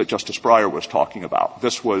expense that Justice Breyer was talking about.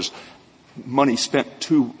 This was money spent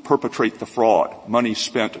to perpetrate the fraud, money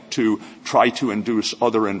spent to try to induce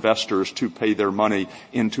other investors to pay their money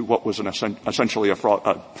into what was essentially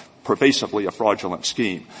pervasively a fraudulent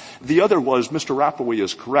scheme. The other was, Mr. Rapaway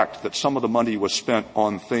is correct, that some of the money was spent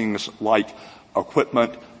on things like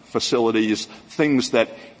equipment, facilities, things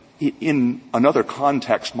that in another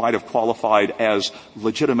context might have qualified as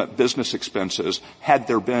legitimate business expenses had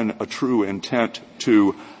there been a true intent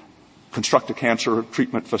to construct a cancer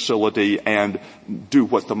treatment facility and do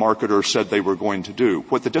what the marketer said they were going to do.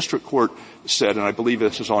 What the district court said, and I believe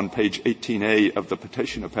this is on page 18A of the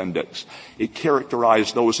petition appendix, it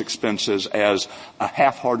characterized those expenses as a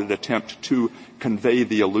half-hearted attempt to convey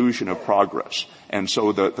the illusion of progress. And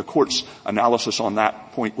so the court's analysis on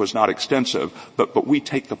that point was not extensive, but we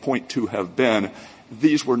take the point to have been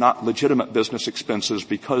these were not legitimate business expenses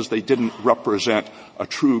because they didn't represent a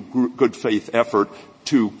true good faith effort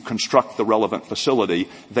to construct the relevant facility.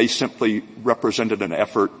 They simply represented an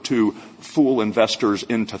effort to fool investors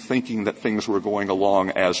into thinking that things were going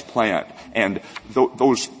along as planned. And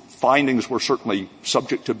those findings were certainly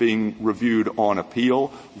subject to being reviewed on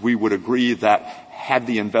appeal. We would agree that had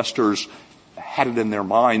the investors had it in their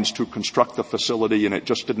minds to construct the facility and it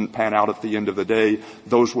just didn't pan out at the end of the day,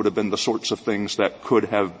 those would have been the sorts of things that could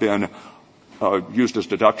have been used as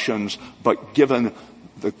deductions. But given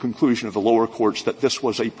the conclusion of the lower courts that this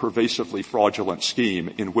was a pervasively fraudulent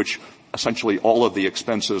scheme in which essentially all of the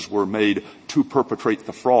expenses were made to perpetrate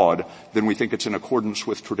the fraud, then we think it's in accordance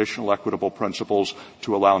with traditional equitable principles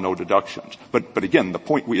to allow no deductions. But again, the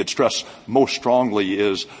point we had stressed most strongly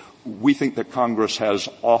is we think that Congress has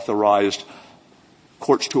authorized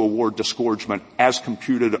courts to award disgorgement as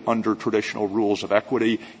computed under traditional rules of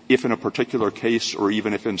equity if in a particular case or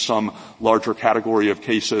even if in some larger category of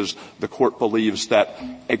cases the court believes that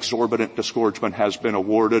exorbitant disgorgement has been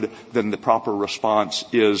awarded, then the proper response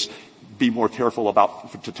is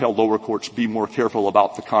to tell lower courts, be more careful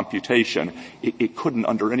about the computation. It couldn't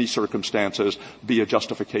under any circumstances be a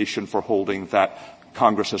justification for holding that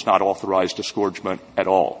Congress has not authorized disgorgement at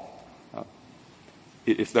all.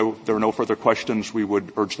 If there are no further questions, we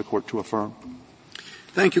would urge the Court to affirm.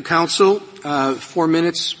 Thank you, counsel. 4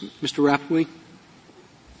 minutes, Mr. Rapoport.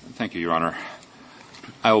 Thank you, Your Honor.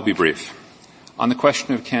 I will be brief. On the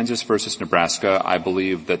question of Kansas versus Nebraska, I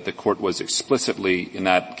believe that the Court was explicitly, in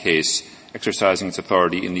that case, exercising its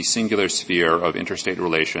authority in the singular sphere of interstate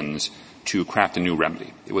relations to craft a new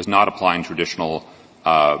remedy. It was not applying traditional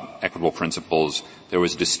equitable principles. There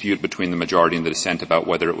was a dispute between the majority and the dissent about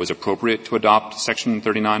whether it was appropriate to adopt Section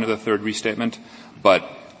 39 of the Third Restatement, but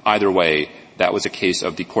either way, that was a case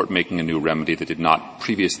of the Court making a new remedy that did not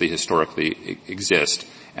previously historically exist,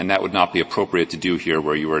 and that would not be appropriate to do here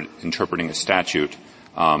where you are interpreting a statute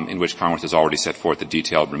in which Congress has already set forth a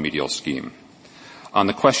detailed remedial scheme. On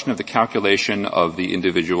the question of the calculation of the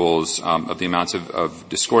individuals, of the amounts of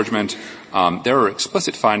disgorgement, there are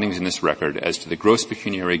explicit findings in this record as to the gross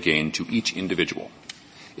pecuniary gain to each individual.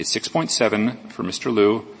 It's 6.7 for Mr.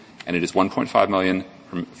 Liu, and it is 1.5 million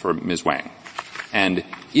for Ms. Wang. And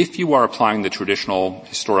if you are applying the traditional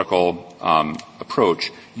historical approach,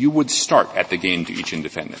 you would start at the gain to each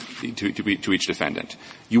defendant. To each defendant,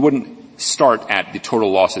 you wouldn't start at the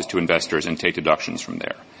total losses to investors and take deductions from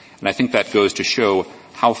there. And I think that goes to show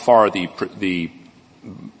how far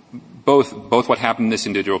both what happened in this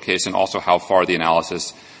individual case and also how far the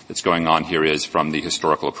analysis that's going on here is from the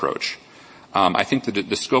historical approach. I think that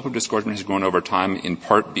the scope of disgorgement has grown over time in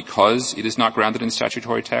part because it is not grounded in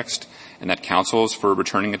statutory text, and that counsels for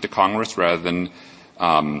returning it to Congress rather than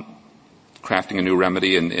crafting a new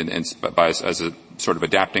remedy as a sort of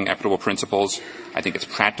adapting equitable principles. I think its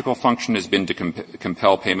practical function has been to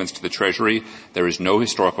compel payments to the Treasury. There is no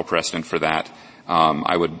historical precedent for that.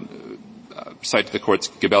 I would cite the Court's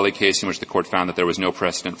Gabelli case in which the Court found that there was no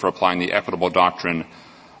precedent for applying the equitable doctrine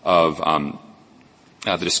of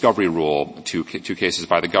the discovery rule to cases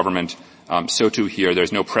by the government. So too here,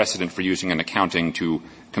 there's no precedent for using an accounting to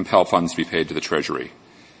compel funds to be paid to the Treasury.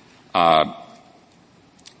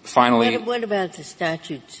 Finally, what about the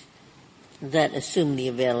statutes that assume the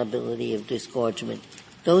availability of disgorgement?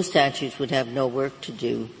 Those statutes would have no work to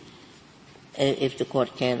do if the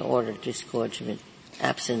Court can't order disgorgement,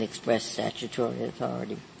 absent express statutory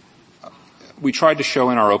authority. We tried to show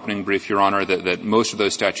in our opening brief, Your Honor, that most of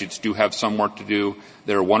those statutes do have some work to do.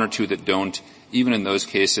 There are one or two that don't. Even in those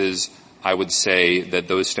cases, I would say that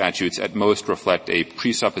those statutes at most reflect a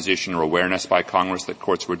presupposition or awareness by Congress that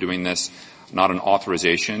courts were doing this, not an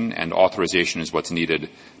authorization, and authorization is what's needed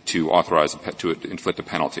to inflict a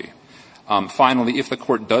penalty. Finally, if the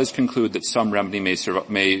Court does conclude that some remedy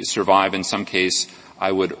may survive in some case,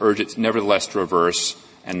 I would urge it nevertheless to reverse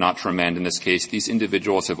and not to remand in this case. These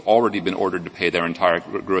individuals have already been ordered to pay their entire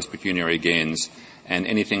gross pecuniary gains, and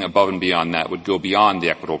anything above and beyond that would go beyond the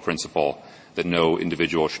equitable principle that no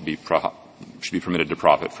individual should be permitted to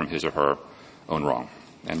profit from his or her own wrong.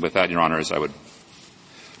 And with that, Your Honors, I would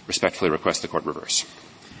respectfully request the Court reverse.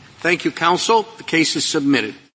 Thank you, counsel. The case is submitted.